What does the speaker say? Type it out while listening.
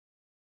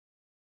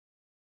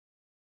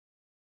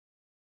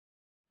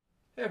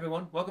Hey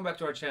everyone, welcome back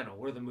to our channel.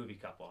 We're the Movie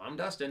Couple. I'm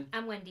Dustin.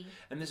 I'm Wendy.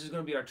 And this is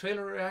going to be our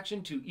trailer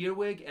reaction to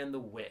Earwig and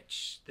the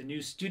Witch, the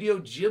new Studio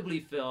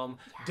Ghibli film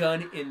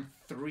done in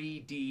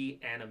 3D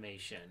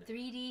animation.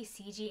 3D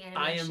CG animation.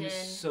 I am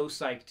so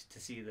psyched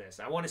to see this.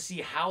 I want to see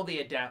how they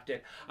adapt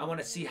it. I want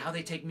to see how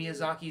they take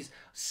Miyazaki's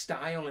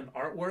style and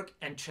artwork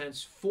and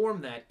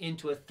transform that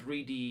into a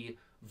 3D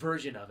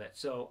version of it.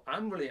 So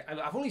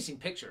I've only seen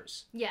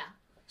pictures. Yeah.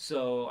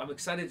 So I'm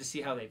excited to see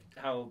how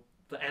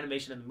the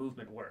animation and the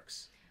movement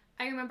works.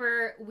 I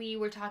remember we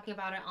were talking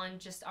about it on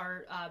just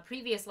our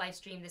previous live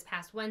stream this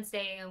past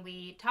Wednesday, and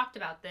we talked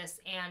about this.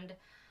 And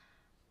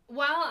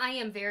while I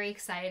am very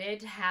excited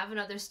to have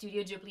another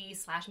Studio Ghibli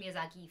 /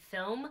 Miyazaki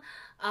film,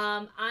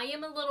 I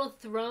am a little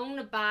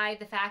thrown by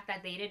the fact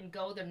that they didn't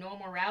go the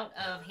normal route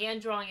of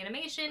hand-drawing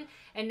animation,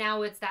 and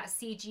now it's that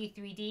CG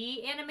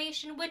 3D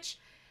animation, which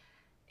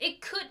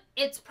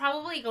it's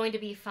probably going to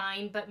be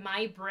fine, but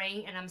my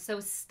brain, and I'm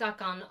so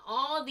stuck on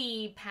all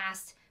the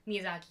past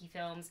Miyazaki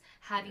films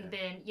having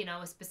been,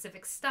 a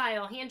specific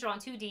style, hand-drawn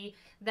 2D,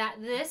 that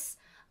this,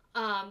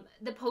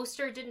 the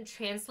poster didn't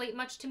translate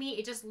much to me.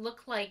 It just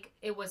looked like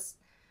it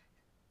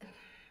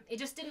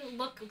just didn't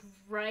look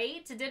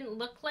right. It didn't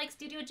look like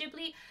Studio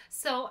Ghibli.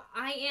 So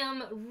I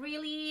am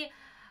really,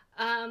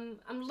 I'm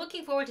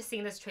looking forward to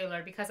seeing this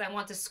trailer because I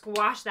want to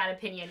squash that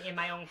opinion in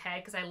my own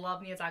head because I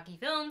love Miyazaki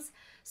films.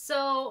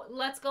 So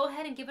let's go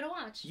ahead and give it a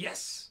watch.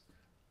 Yes!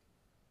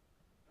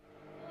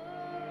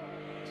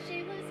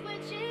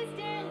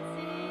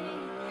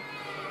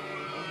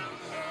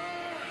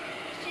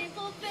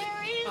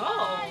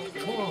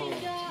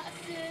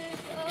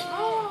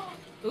 Oh.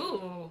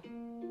 Ooh.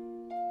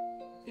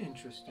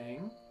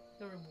 Interesting.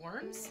 There were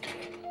worms?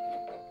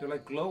 They're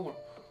like glowworms.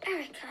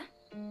 Erica,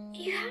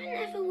 you haven't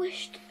ever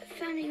wished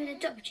family would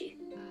adopt you.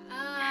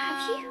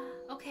 Have you?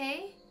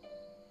 Okay.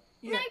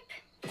 Yeah.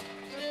 Nope.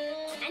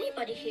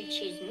 Anybody who'd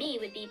choose me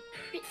would be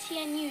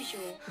pretty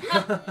unusual.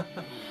 We'll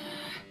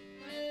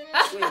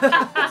keep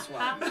this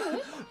one. For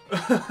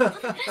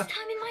the first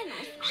time in my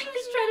life, I've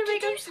been trying to trying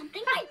make to do him-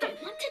 something I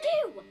don't want to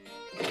do.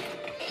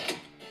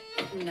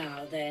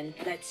 Now then,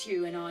 let's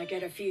you and I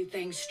get a few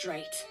things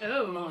straight.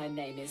 Oh. My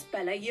name is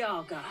Bella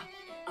Yaga.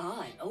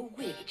 I'm a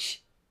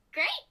witch.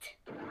 Great.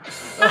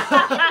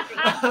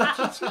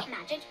 Teach me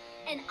magic,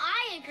 and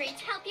I agree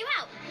to help you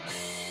out.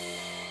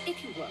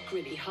 If you work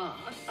really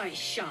hard, I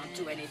shan't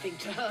do anything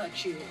to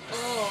hurt you.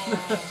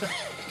 Oh.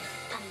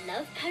 A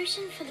love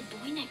potion for the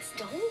boy next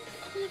door?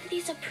 All of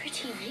these are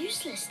pretty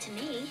useless to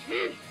me.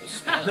 The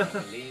spell I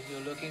believe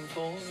you're looking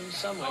for is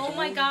somewhere Oh towards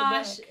my the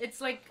gosh. back. It's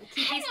like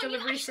Kiki's Hang on, you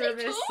delivery actually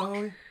service. talk?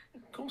 Oh,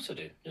 Of course I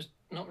do. Just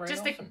not very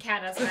Just the often.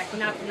 cat aspect,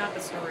 not the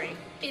story.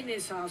 In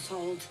this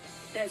household,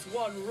 there's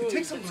one rule it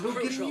takes a that's little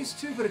getting crucial. used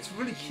to, but it's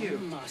really You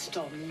cute. must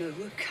on no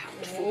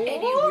account for Oh.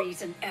 any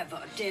reason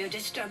ever dare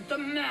disturb the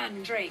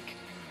mandrake.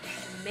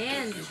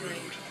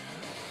 Mandrake.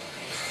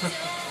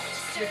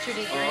 Richard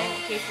E. Grant,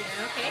 in case you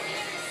know. Okay.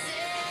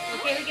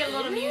 Okay, we get a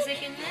little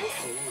music in this.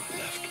 hole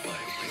left by a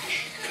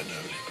witch can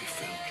only be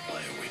filled by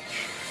a witch.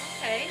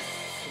 Okay.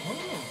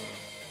 Oh.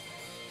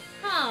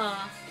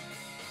 Huh.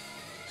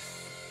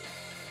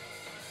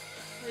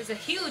 There's a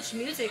huge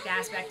music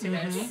aspect to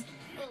this.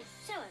 Well,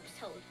 so I was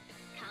told.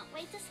 Can't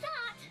wait to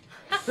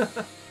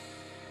start.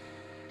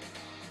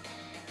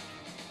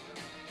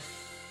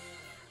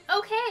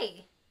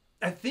 Okay.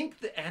 I think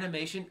the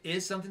animation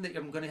is something that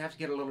I'm going to have to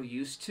get a little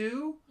used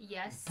to,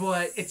 Yes.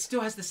 but it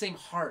still has the same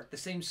heart, the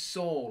same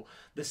soul,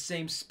 the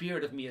same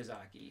spirit of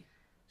Miyazaki.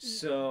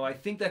 So I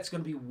think that's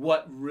going to be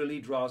what really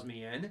draws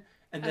me in,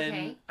 and then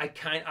Okay.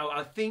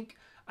 I think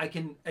I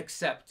can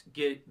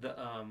get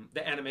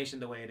the animation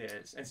the way it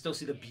is and still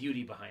see the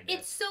beauty behind it.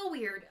 It's so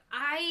weird.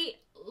 I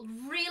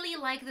really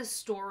like the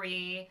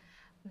story,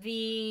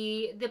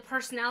 the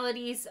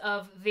personalities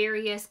of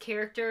various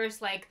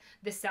characters, like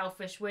the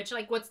selfish witch.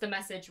 Like, what's the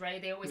message,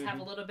 right? They always have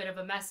a little bit of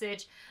a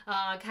message.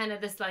 Kind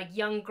of this like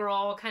young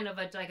girl, kind of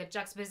like a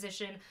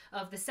juxtaposition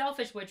of the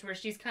selfish witch, where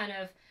she's kind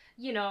of,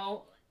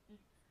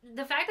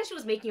 the fact that she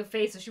was making a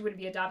face so she wouldn't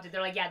be adopted,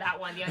 they're like, yeah, that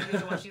one, the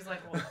unusual one. She's like,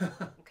 well,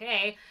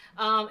 okay.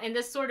 And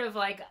this sort of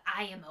like,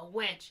 I am a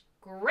witch.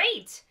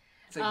 Great.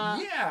 It's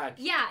like, yeah.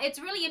 Yeah, it's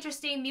really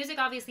interesting. Music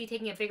obviously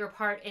taking a bigger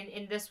part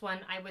in this one,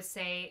 I would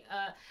say.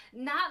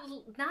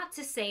 Not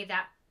to say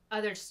that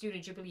other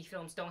Studio Ghibli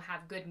films don't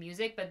have good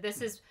music, but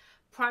this is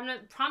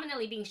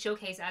prominently being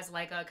showcased as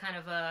like a kind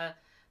of a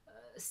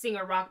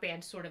singer rock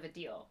band sort of a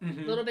deal.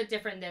 A little bit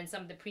different than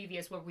some of the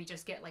previous where we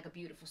just get like a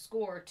beautiful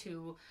score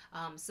to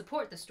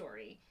support the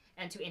story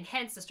and to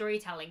enhance the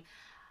storytelling.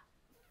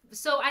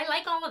 So I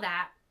like all of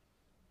that.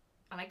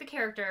 I like the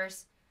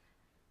characters.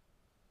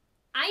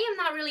 I am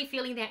not really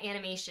feeling that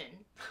animation.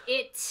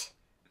 It's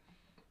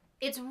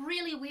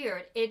really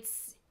weird.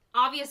 It's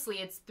obviously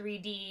it's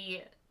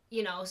 3D,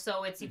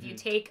 so it's if you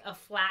take a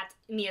flat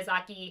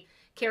Miyazaki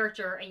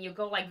character and you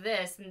go like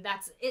this, and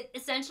that's it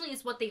essentially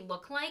is what they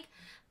look like,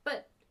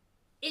 but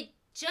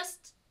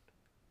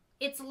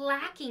it's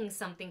lacking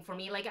something for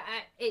me. Like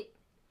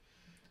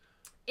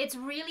it's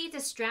really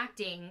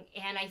distracting,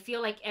 and I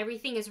feel like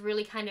everything is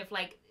really kind of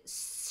like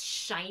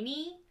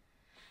shiny.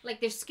 Like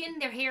their skin,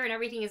 their hair, and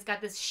everything has got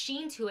this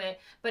sheen to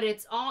it, but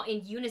it's all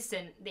in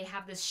unison. They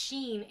have this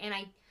sheen, and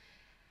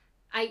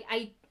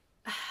I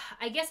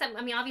guess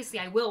I mean obviously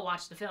I will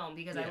watch the film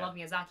because I love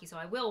Miyazaki, so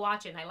I will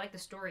watch it and I like the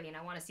story and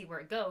I want to see where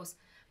it goes.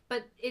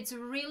 But it's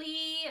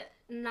really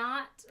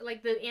not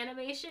like the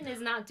animation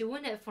is not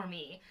doing it for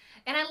me.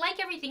 And I like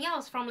everything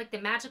else from like the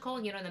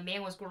magical, you know, the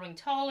man was growing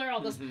taller,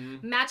 all those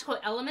magical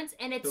elements,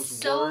 and it's those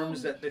so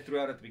worms that they threw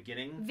out at the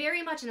beginning.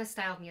 Very much in the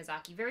style of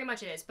Miyazaki, very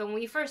much it is. But when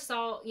we first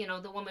saw, you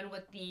know, the woman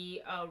with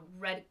the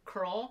red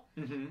curl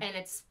and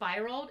it's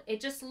spiraled,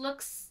 it just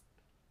looks.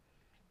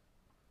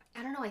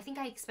 I don't know. I think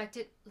I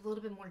expected a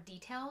little bit more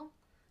detailing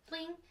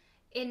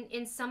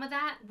in some of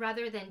that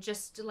rather than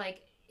just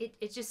like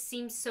it just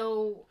seems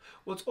so.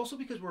 Well, it's also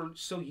because we're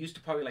so used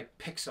to probably like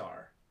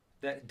Pixar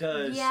that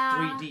does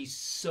 3D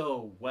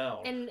so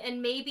well.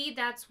 And maybe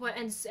that's what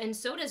and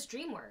so does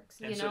DreamWorks,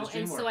 you know.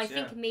 And so I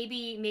think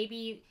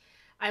maybe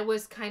I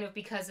was kind of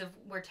because of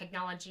where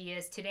technology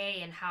is today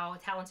and how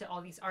talented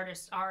all these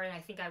artists are, and I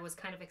think I was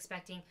kind of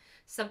expecting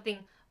something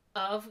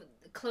of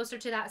closer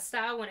to that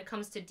style when it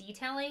comes to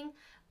detailing.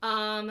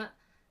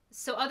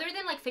 So other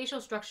than like facial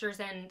structures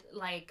and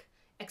like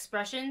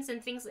expressions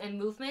and things and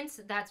movements,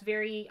 that's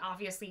very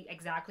obviously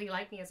exactly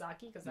like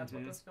Miyazaki because that's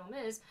what this film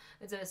is.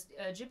 It's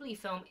a Ghibli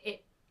film.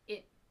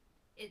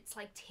 It's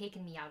like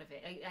taken me out of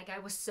it. I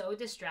was so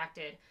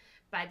distracted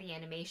by the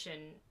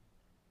animation.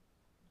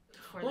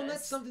 Well,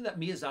 that's something that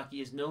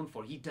Miyazaki is known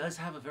for. He does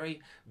have a very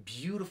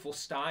beautiful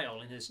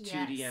style in his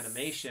 2D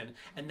animation,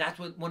 and that's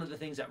what one of the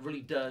things that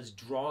really does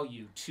draw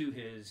you to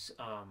his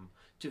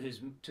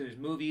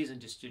movies and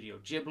to Studio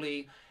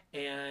Ghibli.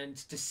 And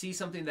to see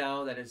something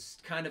now that has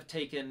kind of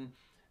taken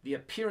the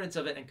appearance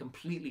of it and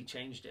completely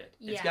changed it.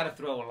 It's got to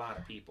throw a lot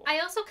of people. I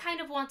also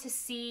kind of want to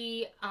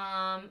see,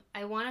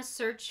 I want to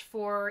search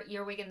for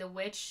Earwig and the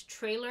Witch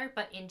trailer,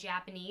 but in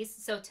Japanese.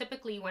 So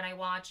typically when I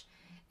watch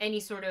any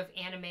sort of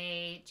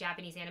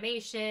Japanese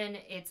animation,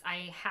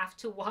 I have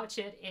to watch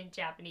it in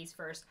Japanese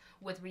first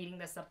with reading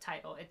the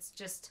subtitle. It's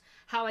just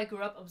how I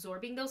grew up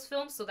absorbing those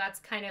films, so that's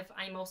kind of,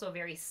 I'm also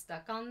very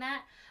stuck on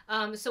that.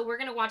 So we're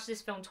gonna watch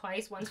this film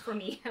twice, once for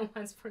me and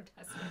once for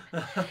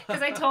Desmond.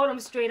 Because I told him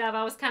straight up,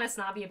 I was kind of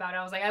snobby about it.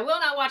 I was like, I will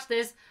not watch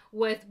this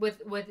with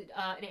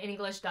an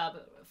English dub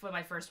for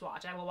my first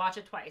watch. I will watch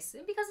it twice.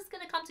 And because it's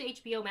gonna come to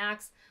HBO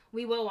Max,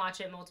 we will watch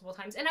it multiple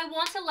times. And I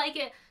want to like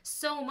it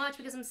so much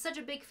because I'm such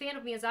a big fan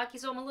of Miyazaki,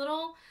 so I'm a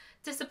little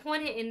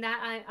disappointed in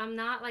that I'm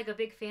not like a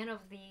big fan of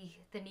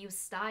the new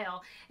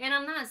style. And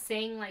I'm not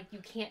saying like you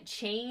can't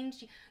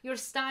change your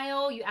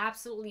style. You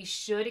absolutely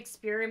should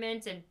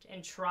experiment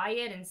and try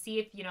it and see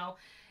if, you know,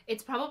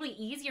 it's probably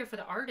easier for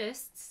the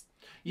artists,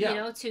 you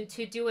know,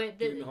 to do it.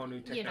 The whole new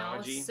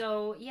technology. You know,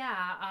 so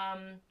yeah,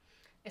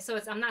 so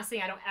I'm not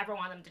saying I don't ever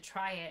want them to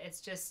try it.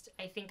 It's just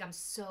I think I'm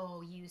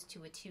so used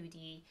to a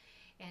 2D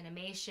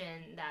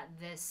animation that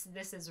this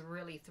is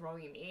really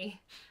throwing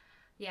me.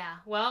 Yeah,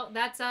 well,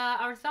 that's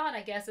our thought,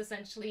 I guess,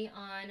 essentially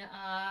on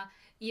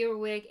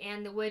Earwig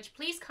and the Witch.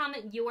 Please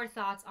comment your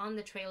thoughts on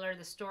the trailer,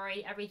 the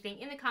story, everything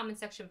in the comment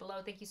section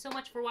below. Thank you so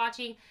much for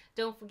watching.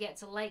 Don't forget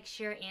to like,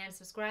 share, and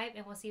subscribe,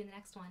 and we'll see you in the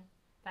next one.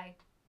 Bye.